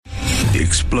the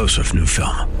explosive new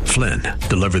film, Flynn,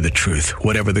 Deliver the Truth,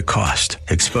 Whatever the Cost,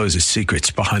 exposes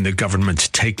secrets behind the government's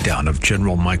takedown of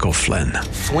General Michael Flynn.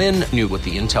 Flynn knew what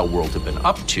the intel world had been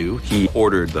up to. He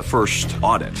ordered the first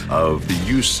audit of the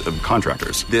use of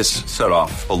contractors. This set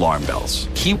off alarm bells.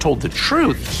 He told the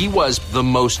truth. He was the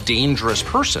most dangerous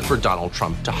person for Donald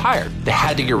Trump to hire. They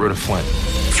had to get rid of Flynn.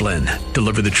 Flynn,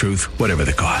 Deliver the Truth, Whatever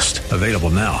the Cost. Available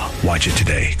now. Watch it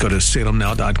today. Go to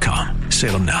salemnow.com.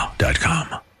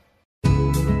 salemnow.com.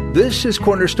 This is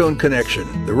Cornerstone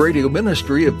Connection, the radio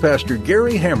ministry of Pastor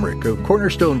Gary Hamrick of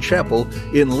Cornerstone Chapel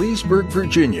in Leesburg,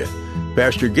 Virginia.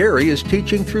 Pastor Gary is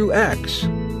teaching through Acts.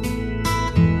 Real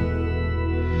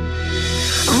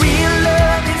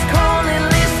love is calling,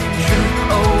 listen,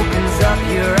 truth opens up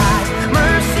your eyes.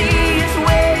 Mercy is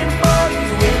waiting for you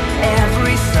with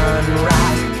every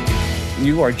sunrise.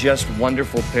 You are just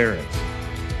wonderful parents.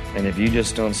 And if you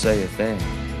just don't say a thing,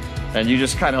 and you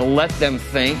just kind of let them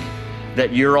think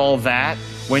that you're all that,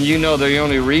 when you know the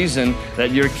only reason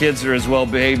that your kids are as well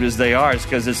behaved as they are is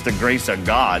because it's the grace of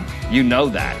God. You know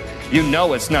that. You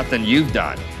know it's nothing you've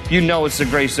done. You know it's the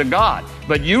grace of God.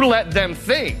 But you let them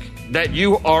think that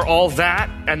you are all that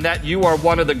and that you are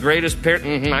one of the greatest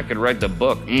parents. I could write the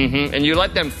book. And you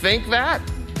let them think that,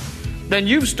 then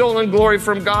you've stolen glory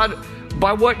from God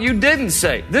by what you didn't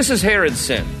say. This is Herod's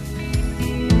sin.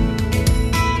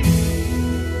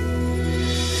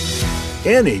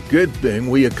 Any good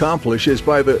thing we accomplish is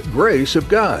by the grace of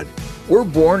God. We're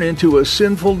born into a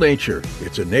sinful nature.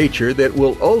 It's a nature that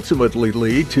will ultimately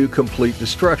lead to complete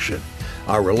destruction.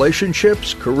 Our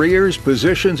relationships, careers,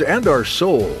 positions, and our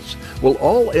souls will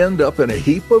all end up in a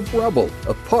heap of rubble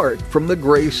apart from the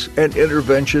grace and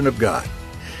intervention of God.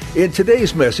 In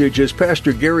today's message, as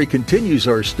Pastor Gary continues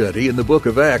our study in the book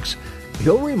of Acts,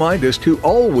 he'll remind us to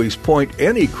always point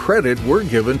any credit we're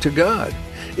given to God.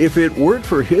 If it weren't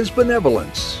for His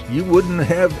benevolence, you wouldn't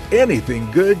have anything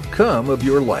good come of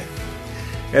your life.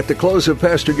 At the close of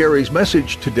Pastor Gary's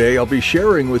message today, I'll be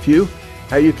sharing with you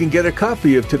how you can get a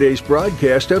copy of today's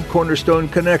broadcast of Cornerstone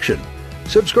Connection.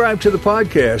 Subscribe to the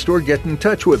podcast or get in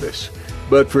touch with us.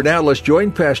 But for now, let's join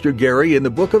Pastor Gary in the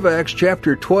book of Acts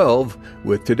chapter 12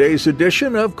 with today's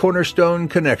edition of Cornerstone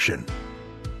Connection.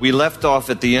 We left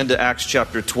off at the end of Acts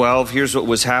chapter 12. Here's what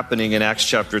was happening in Acts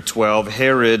chapter 12.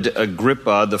 Herod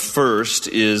Agrippa the first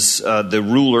is the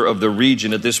ruler of the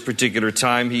region at this particular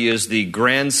time. He is the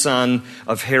grandson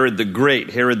of Herod the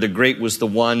Great. Herod the Great was the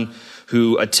one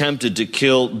who attempted to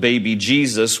kill baby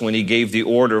Jesus when he gave the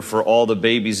order for all the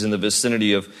babies in the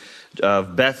vicinity of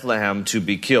Bethlehem to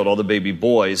be killed, all the baby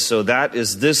boys. So that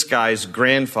is this guy's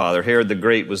grandfather. Herod the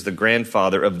Great was the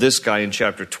grandfather of this guy in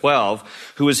chapter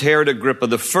 12, who is Herod Agrippa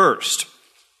the first.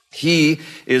 He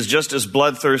is just as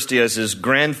bloodthirsty as his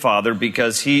grandfather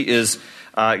because he is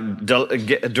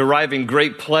deriving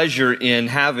great pleasure in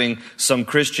having some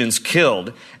Christians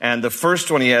killed. And the first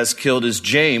one he has killed is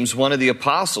James, one of the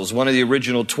apostles, one of the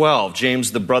original 12.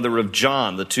 James, the brother of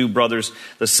John, the two brothers,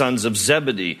 the sons of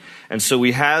Zebedee. And so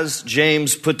he has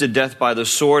James put to death by the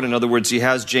sword. In other words, he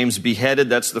has James beheaded.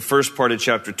 That's the first part of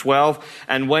chapter 12.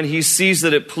 And when he sees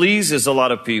that it pleases a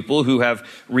lot of people who have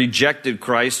rejected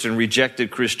Christ and rejected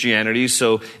Christianity,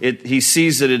 so he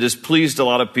sees that it has pleased a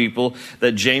lot of people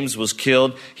that James was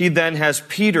killed, he then has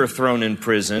Peter thrown in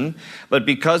prison. But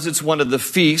because it's one of the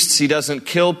feasts, he doesn't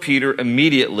kill Peter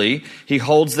immediately. He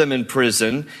holds them in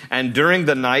prison. And during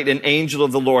the night, an angel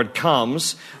of the Lord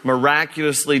comes,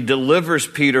 miraculously delivers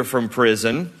Peter from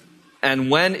prison.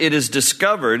 And when it is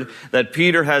discovered that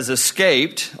Peter has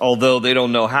escaped, although they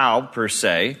don't know how per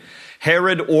se,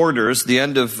 Herod orders, the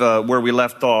end of where we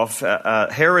left off,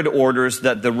 Herod orders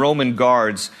that the Roman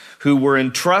guards who were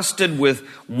entrusted with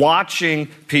watching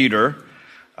Peter,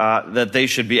 that they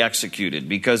should be executed.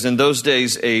 Because in those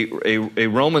days, a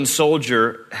Roman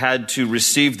soldier had to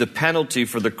receive the penalty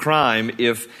for the crime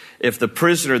if the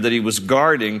prisoner that he was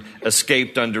guarding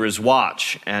escaped under his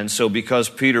watch. And so because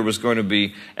Peter was going to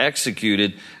be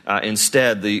executed,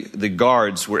 instead the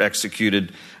guards were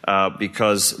executed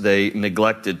because they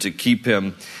neglected to keep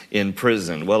him in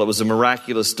prison. Well, it was a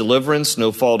miraculous deliverance,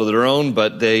 no fault of their own,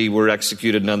 but they were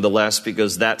executed nonetheless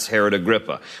because that's Herod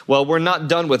Agrippa. Well, we're not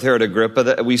done with Herod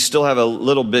Agrippa. We still have a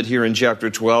little bit here in chapter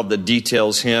 12 that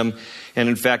details him. And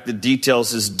in fact, it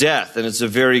details his death. And it's a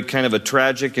very kind of a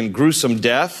tragic and gruesome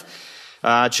death.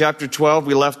 Chapter 12,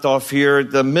 we left off here.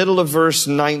 The middle of verse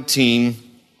 19,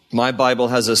 my Bible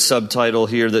has a subtitle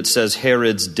here that says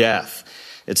Herod's death.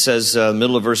 It says,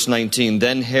 middle of verse 19,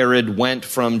 Then Herod went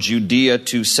from Judea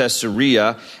to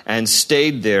Caesarea and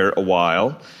stayed there a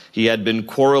while. He had been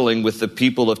quarreling with the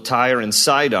people of Tyre and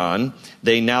Sidon.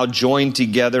 They now joined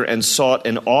together and sought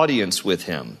an audience with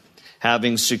him.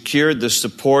 Having secured the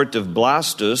support of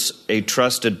Blastus, a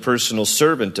trusted personal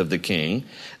servant of the king,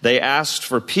 they asked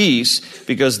for peace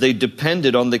because they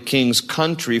depended on the king's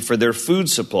country for their food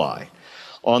supply.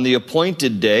 On the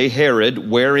appointed day, Herod,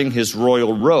 wearing his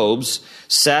royal robes,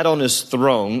 sat on his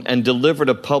throne and delivered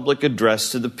a public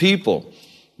address to the people.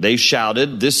 They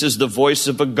shouted, "This is the voice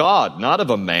of a God, not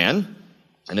of a man."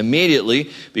 And immediately,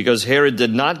 because Herod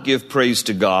did not give praise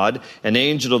to God, an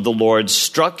angel of the Lord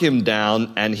struck him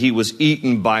down, and he was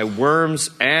eaten by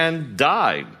worms and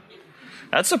died.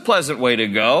 That's a pleasant way to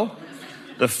go.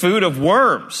 The food of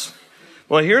worms.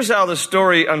 Well, here's how the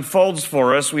story unfolds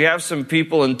for us. We have some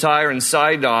people in Tyre and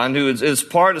Sidon who is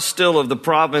part still of the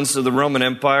province of the Roman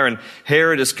Empire, and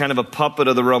Herod is kind of a puppet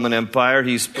of the Roman Empire.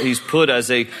 He's put as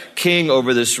a king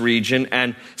over this region,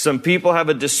 and some people have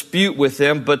a dispute with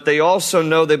him, but they also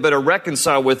know they better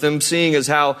reconcile with him, seeing as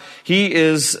how he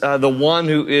is the one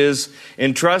who is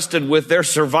entrusted with their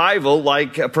survival,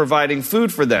 like providing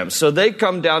food for them. So they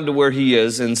come down to where he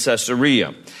is in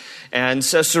Caesarea. And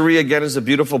Caesarea, again, is a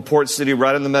beautiful port city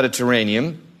right in the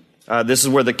Mediterranean. This is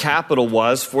where the capital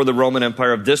was for the Roman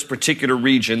Empire of this particular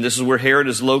region. This is where Herod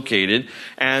is located.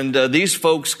 And these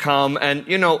folks come, and,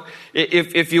 you know,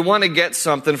 if you want to get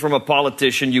something from a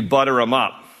politician, you butter them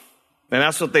up. And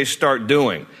that's what they start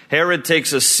doing. Herod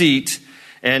takes a seat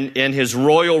and in his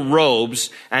royal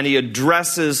robes, and he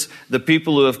addresses the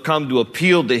people who have come to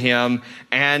appeal to him.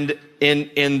 And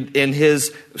in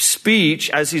his speech,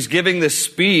 as he's giving this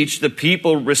speech, the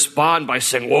people respond by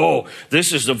saying, "Whoa,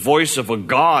 this is the voice of a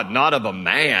God, not of a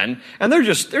man." And they're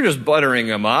just buttering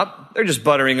him up. They're just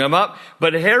buttering him up.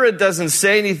 But Herod doesn't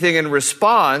say anything in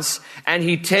response, and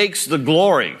he takes the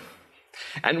glory.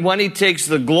 And when he takes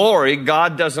the glory,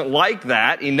 God doesn't like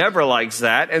that. He never likes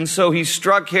that. And so he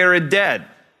struck Herod dead.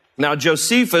 Now,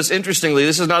 Josephus, interestingly,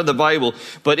 this is not in the Bible,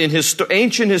 but in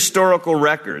ancient historical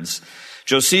records,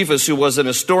 Josephus, who was an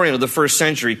historian of the first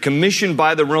century, commissioned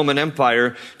by the Roman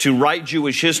Empire to write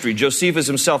Jewish history. Josephus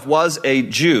himself was a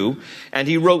Jew, and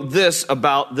he wrote this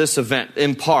about this event,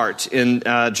 in part, in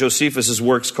Josephus's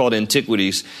works called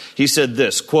Antiquities. He said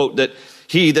this, quote, that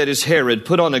he, that is Herod,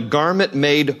 put on a garment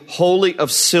made wholly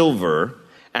of silver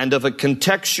and of a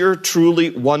contexture truly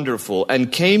wonderful,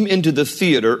 and came into the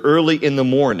theater early in the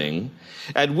morning,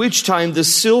 at which time the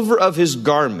silver of his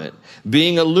garment,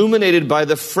 being illuminated by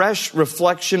the fresh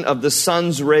reflection of the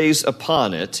sun's rays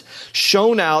upon it,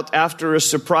 shone out after a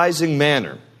surprising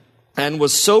manner, and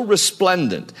was so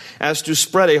resplendent as to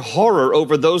spread a horror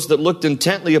over those that looked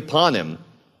intently upon him.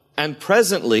 And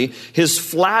presently his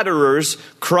flatterers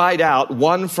cried out,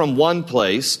 one from one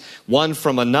place, one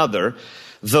from another,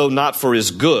 though not for his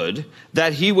good,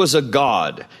 that he was a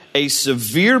god. A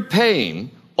severe pain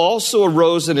also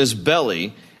arose in his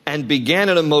belly, and began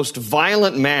in a most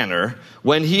violent manner.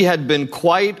 When he had been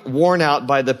quite worn out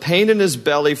by the pain in his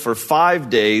belly for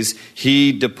 5 days,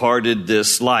 he departed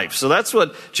this life. So that's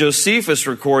what Josephus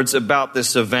records about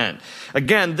this event.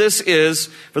 Again, this is,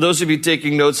 for those of you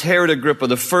taking notes, Herod Agrippa,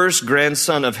 the first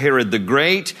grandson of Herod the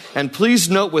Great. And please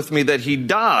note with me that he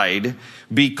died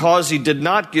because he did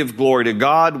not give glory to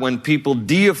God when people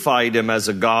deified him as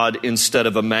a god instead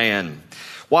of a man.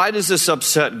 Why does this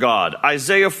upset God?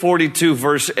 Isaiah 42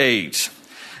 verse 8.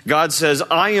 God says,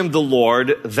 "I am the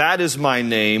Lord, that is my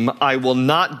name. I will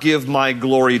not give my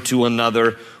glory to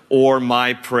another or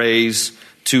my praise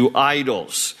to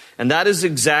idols." And that is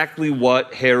exactly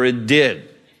what Herod did.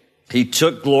 He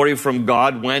took glory from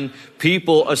God when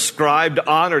people ascribed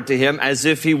honor to him as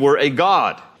if he were a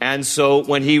god. And so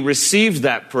when he received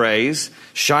that praise,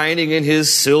 shining in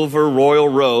his silver royal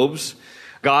robes,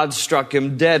 God struck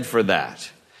him dead for that.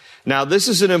 Now, this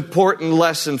is an important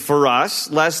lesson for us,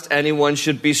 lest anyone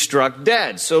should be struck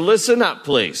dead. So listen up,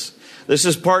 please. This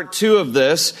is part 2 of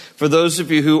this. For those of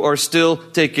you who are still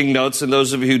taking notes, and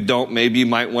those of you who don't, maybe you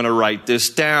might want to write this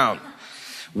down.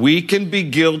 We can be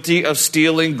guilty of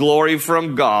stealing glory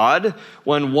from God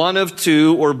when one of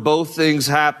two or both things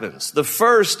happens. The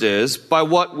first is by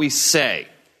what we say.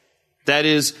 That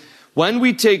is, when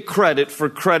we take credit for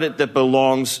credit that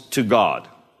belongs to God.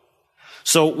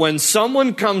 So when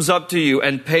someone comes up to you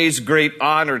and pays great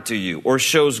honor to you or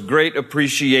shows great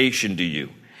appreciation to you,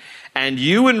 and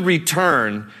you in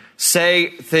return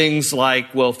say things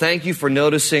like, "Well, thank you for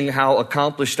noticing how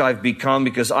accomplished I've become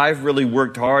because I've really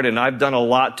worked hard and I've done a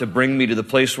lot to bring me to the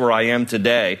place where I am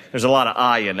today." There's a lot of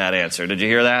I in that answer. Did you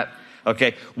hear that?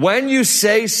 Okay. When you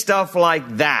say stuff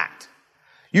like that,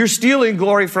 you're stealing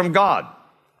glory from God.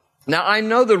 Now, I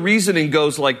know the reasoning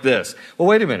goes like this. Well,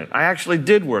 wait a minute. I actually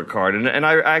did work hard. And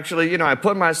I actually, I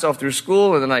put myself through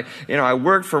school, and then I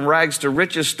worked from rags to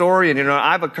riches story, and,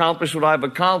 I've accomplished what I've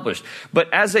accomplished.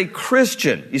 But as a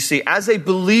Christian, you see, as a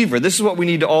believer, this is what we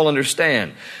need to all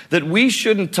understand, that we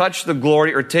shouldn't touch the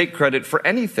glory or take credit for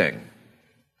anything.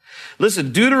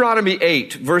 Listen, Deuteronomy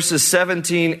 8, verses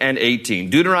 17 and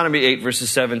 18. Deuteronomy 8, verses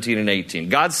 17 and 18.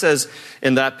 God says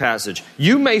in that passage,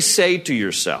 "You may say to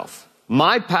yourself,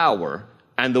 my power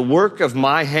and the work of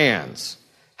my hands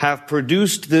have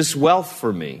produced this wealth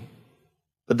for me."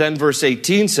 But then verse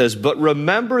 18 says, "But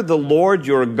remember the Lord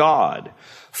your God,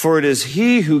 for it is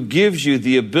he who gives you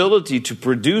the ability to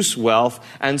produce wealth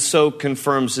and so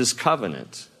confirms his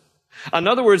covenant." In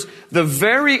other words, the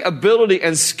very ability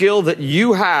and skill that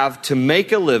you have to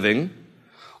make a living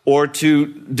or to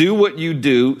do what you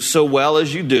do so well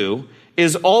as you do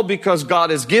is all because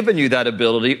God has given you that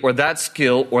ability or that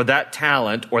skill or that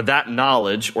talent or that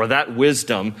knowledge or that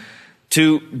wisdom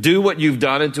to do what you've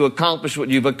done and to accomplish what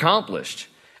you've accomplished.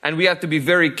 And we have to be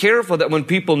very careful that when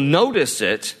people notice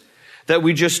it, that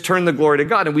we just turn the glory to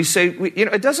God. And we say,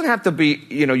 it doesn't have to be,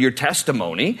 your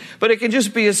testimony, but it can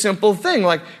just be a simple thing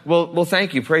like, well,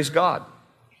 thank you, praise God.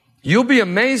 You'll be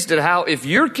amazed at how, if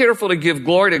you're careful to give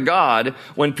glory to God,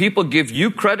 when people give you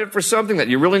credit for something that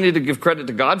you really need to give credit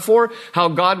to God for, how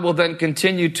God will then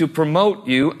continue to promote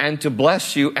you and to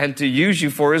bless you and to use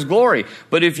you for his glory.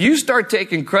 But if you start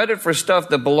taking credit for stuff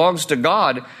that belongs to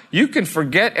God, you can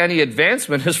forget any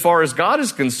advancement as far as God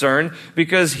is concerned,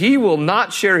 because he will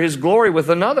not share his glory with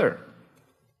another.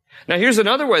 Now, here's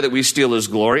another way that we steal his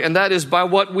glory, and that is by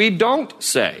what we don't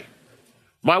say.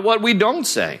 By what we don't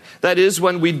say. That is,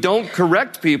 when we don't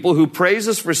correct people who praise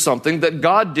us for something that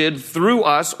God did through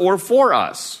us or for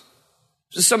us.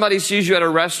 So somebody sees you at a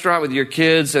restaurant with your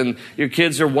kids, and your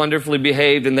kids are wonderfully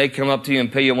behaved, and they come up to you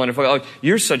and pay you wonderful. "Oh,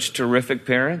 you're such terrific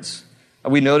parents.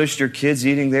 We noticed your kids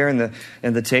eating there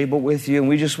in the table with you, and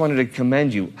we just wanted to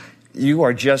commend you. You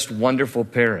are just wonderful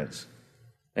parents."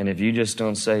 And if you just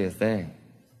don't say a thing,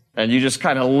 and you just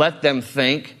kind of let them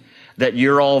think that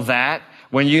you're all that,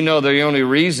 when you know the only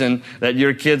reason that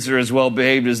your kids are as well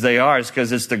behaved as they are is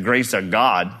because it's the grace of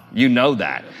God. You know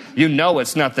that. You know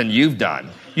it's nothing you've done.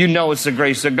 You know it's the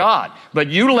grace of God. But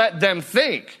you let them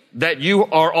think that you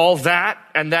are all that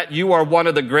and that you are one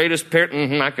of the greatest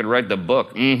parents. I could write the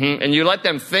book. And you let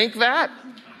them think that,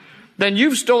 then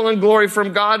you've stolen glory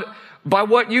from God by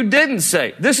what you didn't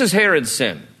say. This is Herod's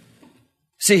sin.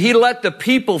 See, he let the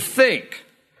people think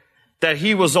that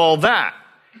he was all that.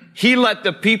 He let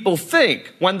the people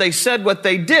think, when they said what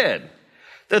they did,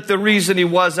 that the reason he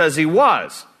was as he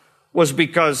was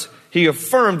because he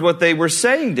affirmed what they were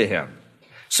saying to him.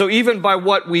 So even by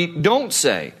what we don't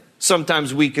say,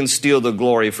 sometimes we can steal the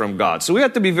glory from God. So we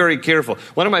have to be very careful.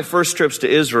 One of my first trips to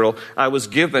Israel, I was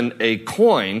given a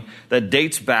coin that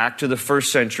dates back to the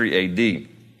 1st century A.D.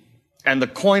 And the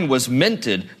coin was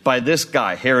minted by this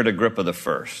guy, Herod Agrippa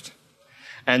I.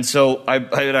 And so I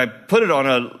put it on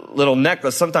a little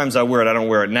necklace. Sometimes I wear it. I don't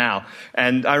wear it now.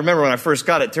 And I remember when I first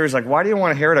got it, Terry's like, "Why do you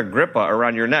want Herod Agrippa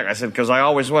around your neck?" I said, "Because I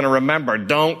always want to remember,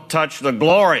 don't touch the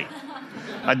glory.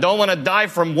 I don't want to die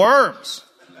from worms.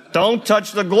 Don't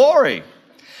touch the glory."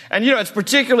 And it's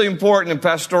particularly important in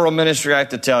pastoral ministry, I have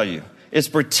to tell you. It's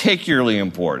particularly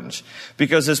important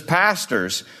because as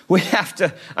pastors, we have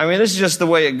to, this is just the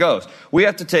way it goes. We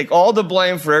have to take all the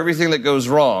blame for everything that goes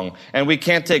wrong, and we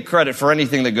can't take credit for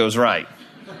anything that goes right.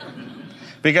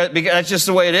 Because that's just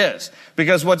the way it is.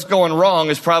 Because what's going wrong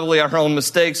is probably our own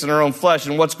mistakes and our own flesh,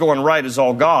 and what's going right is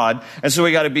all God. And so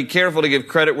we got to be careful to give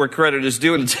credit where credit is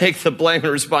due and take the blame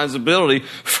and responsibility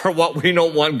for what we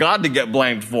don't want God to get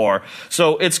blamed for.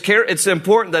 So it's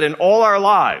important that in all our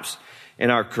lives, in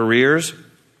our careers,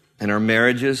 in our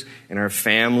marriages, in our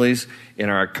families, in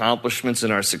our accomplishments,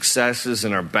 in our successes,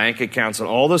 in our bank accounts, and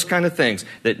all those kind of things,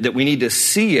 that we need to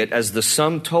see it as the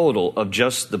sum total of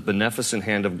just the beneficent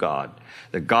hand of God.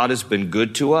 That God has been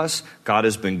good to us. God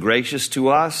has been gracious to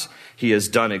us. He has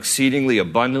done exceedingly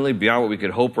abundantly beyond what we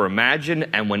could hope or imagine.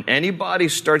 And when anybody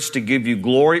starts to give you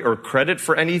glory or credit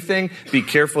for anything, be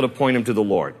careful to point them to the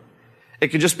Lord. It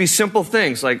could just be simple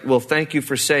things like, "Well, thank you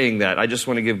for saying that. I just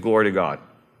want to give glory to God.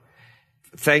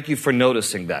 Thank you for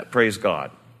noticing that. Praise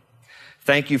God.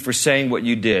 Thank you for saying what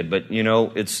you did, but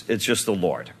it's just the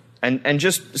Lord." And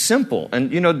just simple.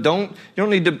 And you don't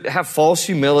need to have false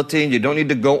humility, and you don't need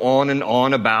to go on and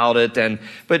on about it.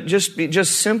 But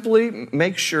just simply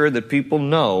make sure that people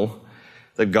know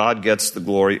that God gets the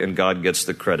glory and God gets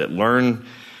the credit. Learn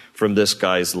from this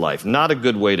guy's life. Not a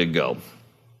good way to go.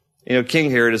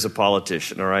 King Herod is a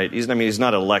politician, all right? He's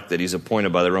not elected. He's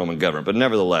appointed by the Roman government. But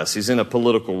nevertheless, he's in a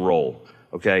political role.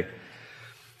 Okay?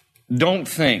 Don't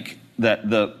think that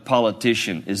the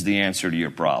politician is the answer to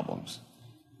your problems.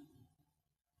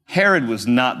 Herod was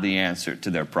not the answer to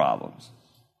their problems.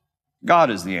 God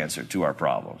is the answer to our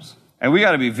problems. And we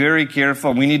got to be very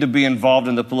careful. We need to be involved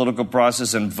in the political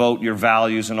process and vote your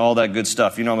values and all that good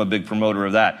stuff. You know I'm a big promoter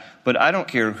of that. But I don't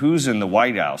care who's in the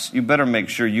White House. You better make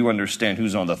sure you understand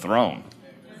who's on the throne.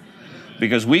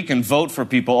 Because we can vote for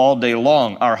people all day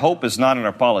long. Our hope is not in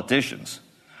our politicians.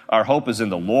 Our hope is in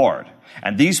the Lord.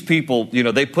 And these people,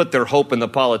 they put their hope in the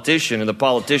politician, and the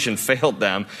politician failed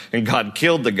them, and God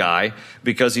killed the guy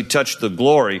because he touched the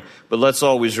glory. But let's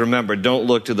always remember, don't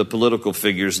look to the political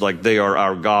figures like they are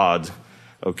our God.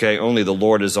 Okay? Only the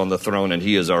Lord is on the throne, and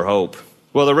he is our hope.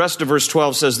 Well, the rest of verse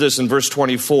 12 says this in verse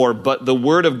 24, but the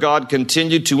word of God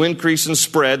continued to increase and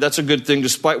spread. That's a good thing,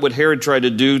 despite what Herod tried to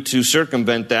do to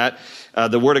circumvent that.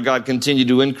 The word of God continued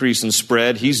to increase and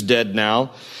spread. He's dead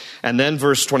now. And then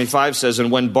verse 25 says,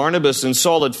 and when Barnabas and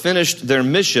Saul had finished their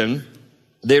mission,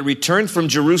 they returned from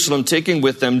Jerusalem, taking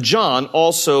with them John,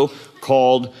 also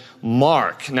called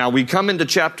Mark. Now we come into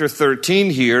chapter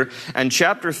 13 here, and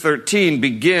chapter 13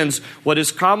 begins what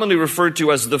is commonly referred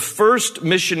to as the first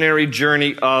missionary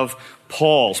journey of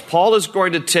Paul's. Paul is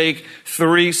going to take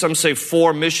 3, some say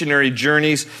 4 missionary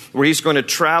journeys where he's going to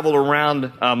travel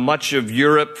around much of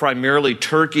Europe, primarily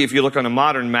Turkey, if you look on a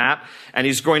modern map. And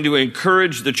he's going to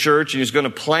encourage the church, and he's going to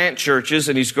plant churches,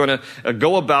 and he's going to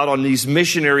go about on these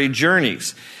missionary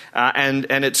journeys. And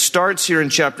it starts here in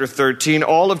chapter 13.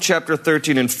 All of chapter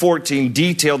 13 and 14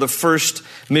 detail the first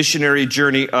missionary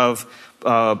journey of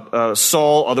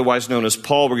Saul, otherwise known as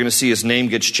Paul. We're going to see his name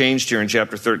gets changed here in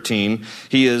chapter 13.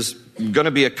 He is going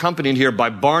to be accompanied here by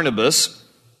Barnabas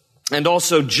and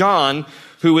also John,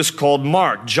 who is called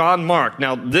Mark. John Mark.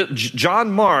 Now,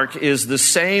 John Mark is the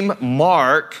same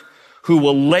Mark who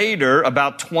will later,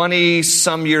 about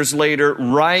 20-some years later,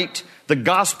 write the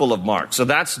Gospel of Mark. So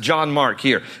that's John Mark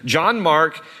here. John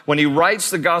Mark, when he writes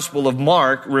the Gospel of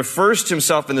Mark, refers to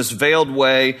himself in this veiled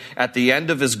way at the end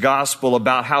of his Gospel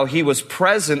about how he was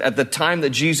present at the time that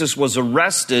Jesus was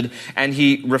arrested, and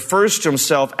he refers to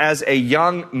himself as a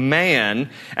young man,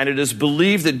 and it is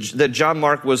believed that John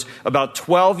Mark was about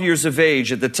 12 years of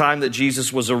age at the time that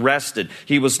Jesus was arrested.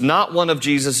 He was not one of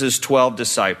Jesus' 12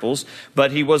 disciples,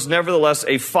 but he was nevertheless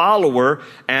a follower,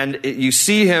 and you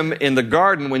see him in the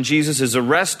garden when Jesus is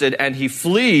arrested, and he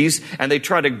flees, and they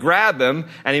try to grab him,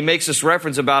 and he makes this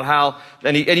reference about how,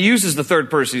 and he uses the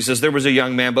third person. He says, there was a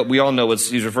young man, but we all know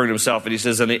he's referring to himself, and he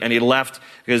says, and he left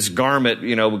his garment,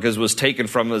 because it was taken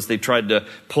from him as they tried to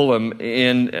pull him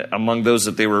in among those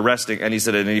that they were arresting, and he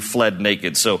said, and he fled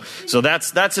naked. So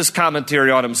that's his commentary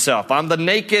on himself. I'm the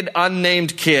naked,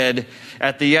 unnamed kid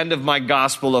at the end of my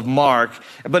Gospel of Mark.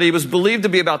 But he was believed to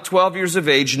be about 12 years of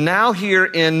age. Now here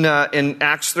in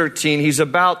Acts 13, he's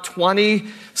about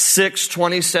 26,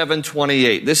 27,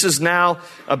 28. This is now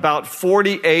about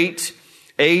 48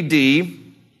 A.D.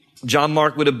 John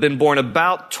Mark would have been born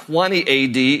about 20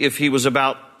 A.D. if he was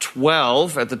about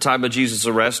 12 at the time of Jesus'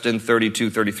 arrest in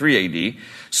 32, 33 A.D.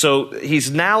 So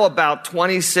he's now about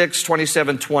 26,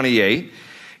 27, 28.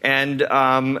 And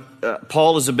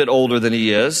Paul is a bit older than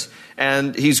he is.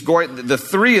 And the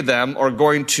 3 of them are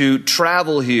going to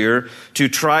travel here to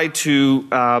try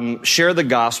to share the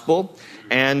gospel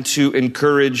and to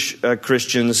encourage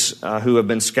Christians who have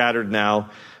been scattered now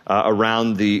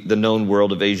around the known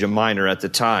world of Asia Minor at the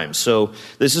time. So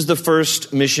this is the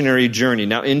first missionary journey.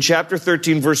 Now in chapter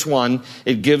 13, verse 1,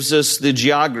 it gives us the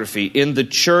geography. In the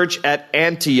church at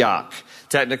Antioch.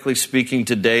 Technically speaking,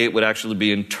 today it would actually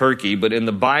be in Turkey, but in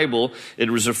the Bible, it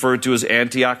was referred to as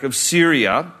Antioch of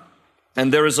Syria.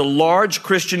 And there is a large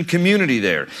Christian community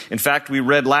there. In fact, we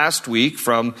read last week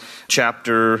from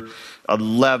chapter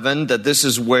 11 that this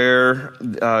is where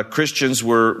Christians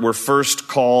were first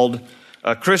called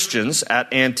Christians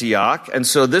at Antioch. And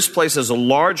so this place has a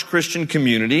large Christian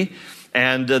community.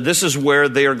 And this is where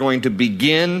they are going to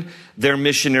begin their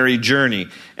missionary journey.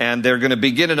 And they're going to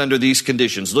begin it under these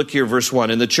conditions. Look here, verse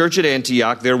 1. In the church at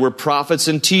Antioch, there were prophets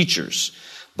and teachers.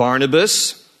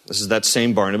 Barnabas, this is that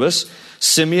same Barnabas,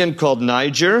 Simeon called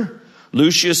Niger,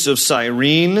 Lucius of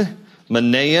Cyrene,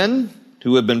 Manaen,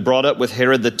 who had been brought up with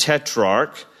Herod the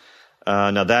Tetrarch.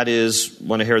 Now that is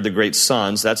one of Herod the Great's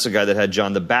sons. That's the guy that had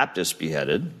John the Baptist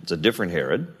beheaded. It's a different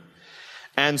Herod.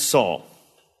 And Saul.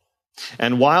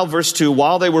 And verse 2,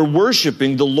 while they were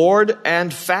worshiping the Lord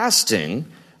and fasting,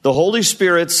 the Holy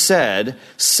Spirit said,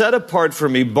 "Set apart for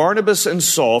me Barnabas and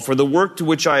Saul for the work to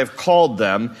which I have called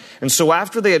them." And so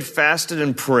after they had fasted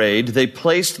and prayed, they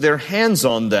placed their hands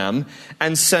on them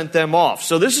and sent them off.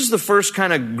 So this is the first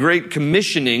kind of great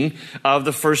commissioning of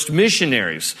the first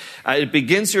missionaries. It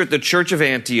begins here at the church of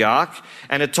Antioch,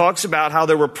 and it talks about how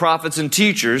there were prophets and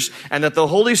teachers, and that the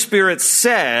Holy Spirit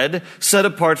said, "Set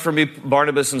apart for me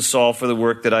Barnabas and Saul for the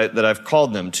work that I've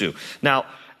called them to." Now,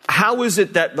 how is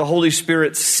it that the Holy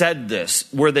Spirit said this?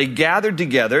 Were they gathered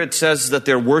together? It says that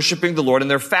they're worshiping the Lord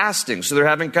and they're fasting. So they're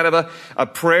having kind of a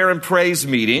prayer and praise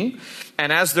meeting.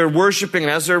 And as they're worshiping,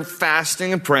 and as they're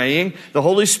fasting and praying, the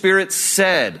Holy Spirit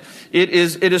said, it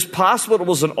is possible it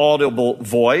was an audible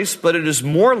voice, but it is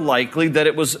more likely that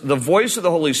it was the voice of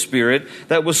the Holy Spirit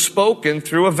that was spoken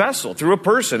through a vessel, through a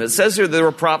person. It says here there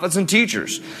were prophets and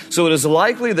teachers. So it is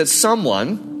likely that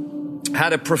someone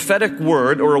had a prophetic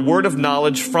word or a word of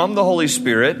knowledge from the Holy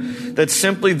Spirit that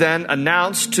simply then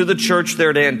announced to the church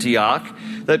there at Antioch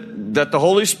that the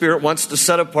Holy Spirit wants to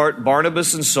set apart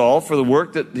Barnabas and Saul for the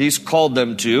work that he's called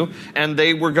them to, and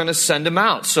they were going to send them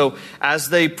out. So as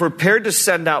they prepared to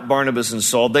send out Barnabas and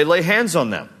Saul, they lay hands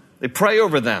on them. They pray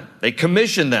over them. They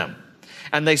commission them,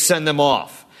 and they send them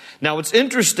off. Now, it's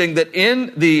interesting that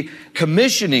in the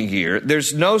commissioning here,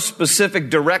 there's no specific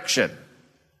direction.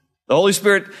 The Holy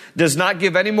Spirit does not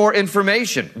give any more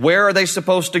information. Where are they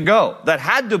supposed to go? That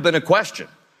had to have been a question.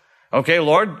 Okay,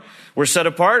 Lord, we're set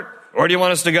apart. Where do you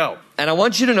want us to go? And I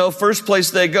want you to know, first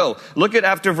place they go. Look at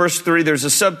after verse 3. There's a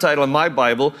subtitle in my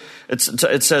Bible.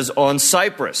 It says, on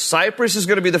Cyprus. Cyprus is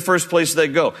going to be the first place they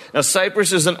go. Now,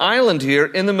 Cyprus is an island here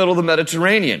in the middle of the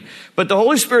Mediterranean. But the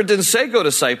Holy Spirit didn't say go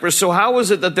to Cyprus. So how is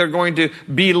it that they're going to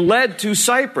be led to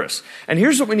Cyprus? And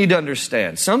here's what we need to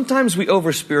understand. Sometimes we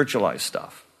over-spiritualize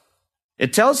stuff.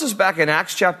 It tells us back in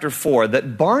Acts chapter 4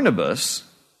 that Barnabas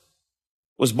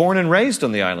was born and raised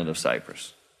on the island of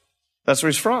Cyprus. That's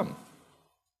where he's from.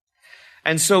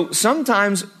 And so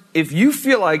sometimes if you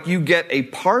feel like you get a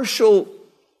partial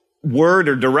word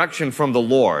or direction from the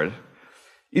Lord,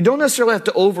 you don't necessarily have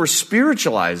to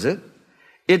over-spiritualize it.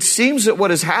 It seems that what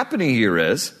is happening here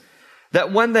is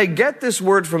that when they get this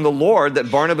word from the Lord that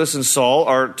Barnabas and Saul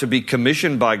are to be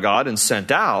commissioned by God and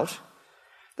sent out,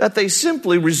 that they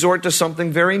simply resort to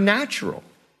something very natural.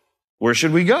 Where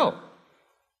should we go?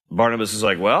 Barnabas is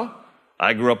like, well,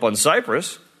 I grew up on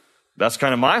Cyprus. That's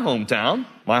kind of my hometown,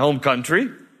 my home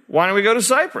country. Why don't we go to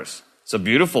Cyprus? It's a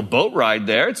beautiful boat ride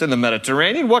there. It's in the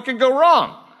Mediterranean. What could go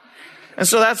wrong? And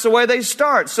so that's the way they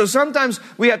start. So sometimes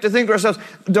we have to think to ourselves,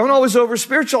 don't always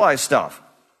over-spiritualize stuff.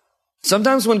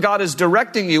 Sometimes when God is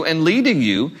directing you and leading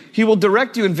you, He will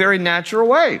direct you in very natural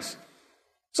ways.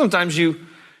 Sometimes you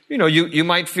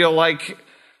might feel like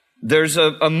there's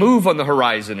a move on the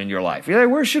horizon in your life.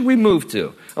 Where should we move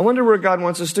to? I wonder where God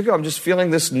wants us to go. I'm just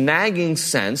feeling this nagging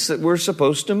sense that we're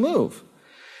supposed to move.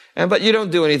 But you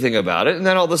don't do anything about it. And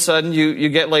then all of a sudden you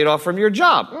get laid off from your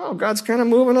job. Oh, God's kind of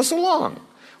moving us along.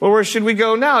 Well, where should we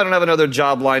go now? I don't have another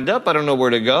job lined up. I don't know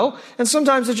where to go. And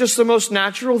sometimes it's just the most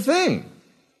natural thing.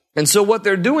 And so what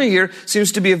they're doing here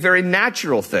seems to be a very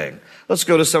natural thing. Let's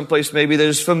go to someplace maybe that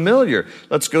is familiar.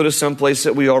 Let's go to someplace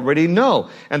that we already know.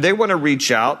 And they want to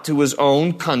reach out to his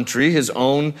own country, his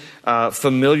own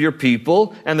familiar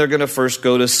people, and they're going to first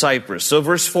go to Cyprus. So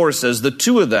verse 4 says, the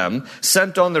two of them,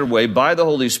 sent on their way by the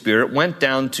Holy Spirit, went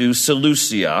down to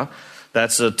Seleucia.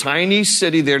 That's a tiny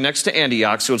city there next to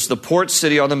Antioch, so it's the port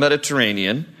city on the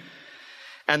Mediterranean.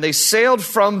 And they sailed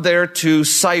from there to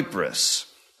Cyprus.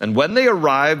 And when they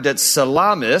arrived at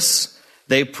Salamis,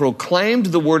 they proclaimed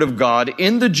the word of God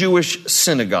in the Jewish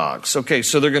synagogues. Okay,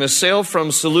 so they're going to sail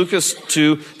from Seleucus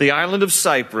to the island of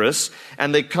Cyprus,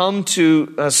 and they come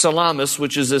to Salamis,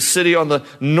 which is a city on the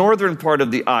northern part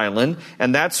of the island,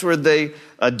 and that's where they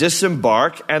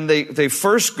disembark, and they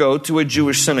first go to a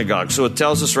Jewish synagogue. So it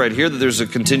tells us right here that there's a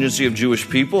contingency of Jewish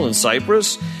people in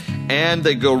Cyprus, and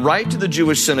they go right to the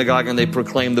Jewish synagogue and they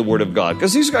proclaim the word of God.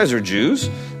 Because these guys are Jews,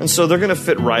 and so they're going to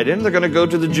fit right in. They're going to go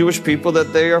to the Jewish people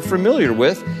that they are familiar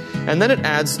with. And then it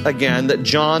adds again that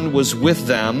John was with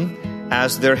them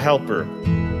as their helper. Open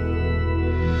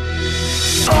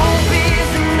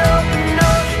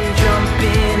ocean, jump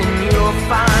in and you'll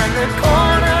find the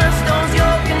cornerstone's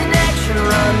your connection.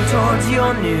 Run towards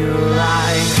your new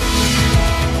life.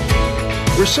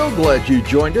 We're so glad you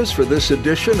joined us for this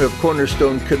edition of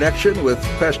Cornerstone Connection with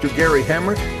Pastor Gary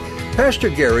Hamrick. Pastor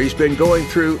Gary's been going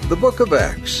through the book of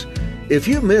Acts. If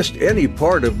you missed any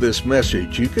part of this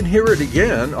message, you can hear it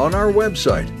again on our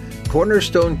website,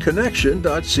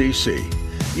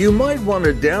 cornerstoneconnection.cc. You might want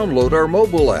to download our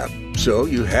mobile app so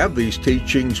you have these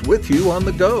teachings with you on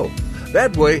the go.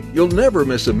 That way, you'll never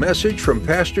miss a message from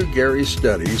Pastor Gary's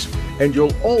studies, and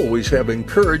you'll always have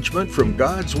encouragement from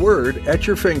God's Word at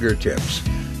your fingertips.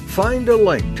 Find a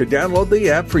link to download the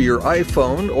app for your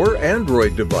iPhone or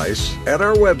Android device at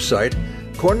our website,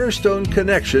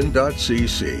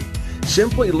 cornerstoneconnection.cc.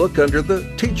 Simply look under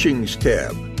the Teachings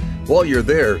tab. While you're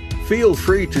there, feel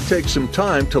free to take some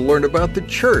time to learn about the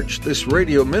church this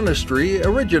radio ministry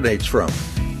originates from,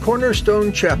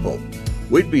 Cornerstone Chapel.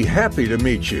 We'd be happy to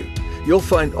meet you. You'll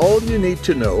find all you need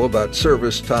to know about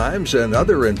service times and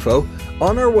other info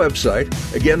on our website.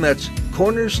 Again, that's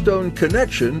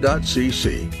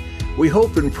cornerstoneconnection.cc. We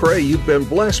hope and pray you've been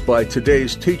blessed by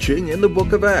today's teaching in the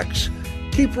book of Acts.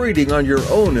 Keep reading on your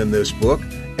own in this book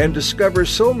and discover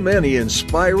so many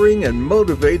inspiring and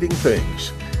motivating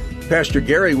things. Pastor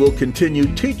Gary will continue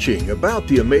teaching about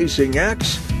the amazing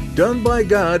acts done by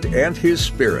God and His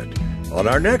Spirit on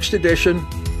our next edition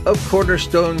of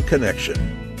Cornerstone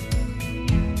Connection.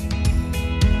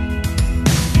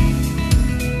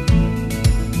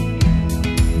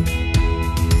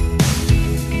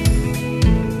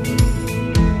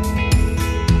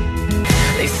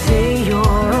 They say you're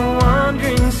a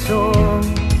wandering soul,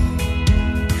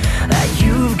 that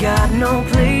you've got no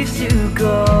place to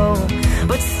go,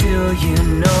 but still you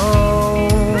know,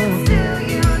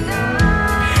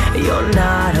 you're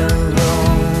not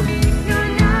alone.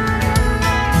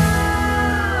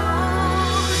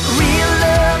 Real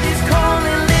love is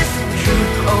calling, listen,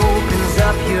 truth opens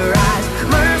up your eyes.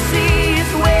 Mercy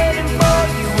is waiting for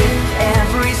you with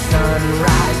every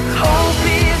sunrise. Hope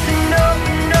is an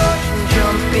open ocean,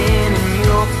 jump in and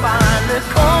you'll find the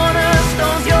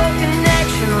cornerstones, your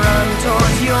connection, run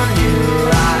towards your new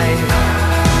life.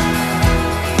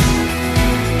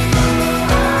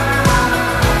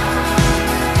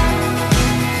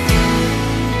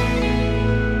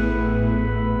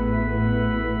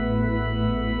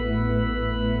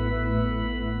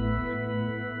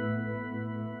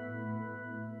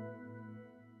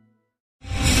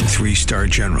 Three-star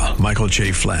General Michael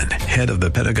J. Flynn, head of the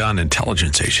Pentagon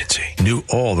Intelligence Agency, knew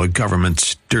all the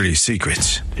government's dirty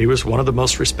secrets. He was one of the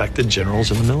most respected generals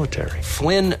in the military.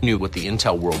 Flynn knew what the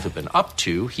intel world had been up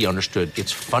to. He understood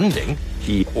its funding.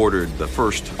 He ordered the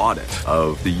first audit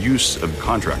of the use of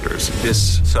contractors.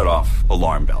 This set off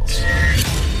alarm bells.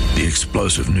 The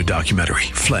explosive new documentary,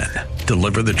 Flynn,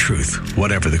 Deliver the Truth,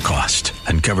 Whatever the Cost,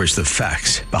 uncovers the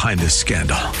facts behind this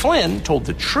scandal. Flynn told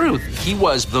the truth. He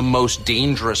was the most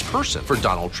dangerous person for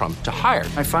Donald Trump to hire.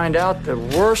 I find out the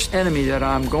worst enemy that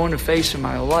I'm going to face in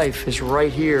my life is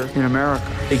right here in America.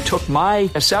 They took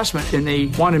my assessment and they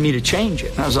wanted me to change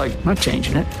it. And I was like, I'm not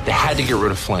changing it. They had to get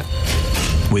rid of Flynn.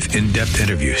 With in-depth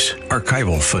interviews,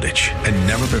 archival footage, and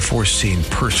never-before-seen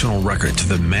personal records of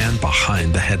the man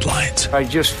behind the headlines. I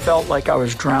just felt like I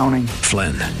was drowning.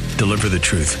 Flynn, Deliver the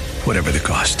Truth, Whatever the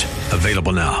Cost.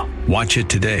 Available now. Watch it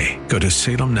today. Go to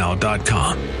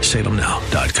salemnow.com.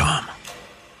 salemnow.com.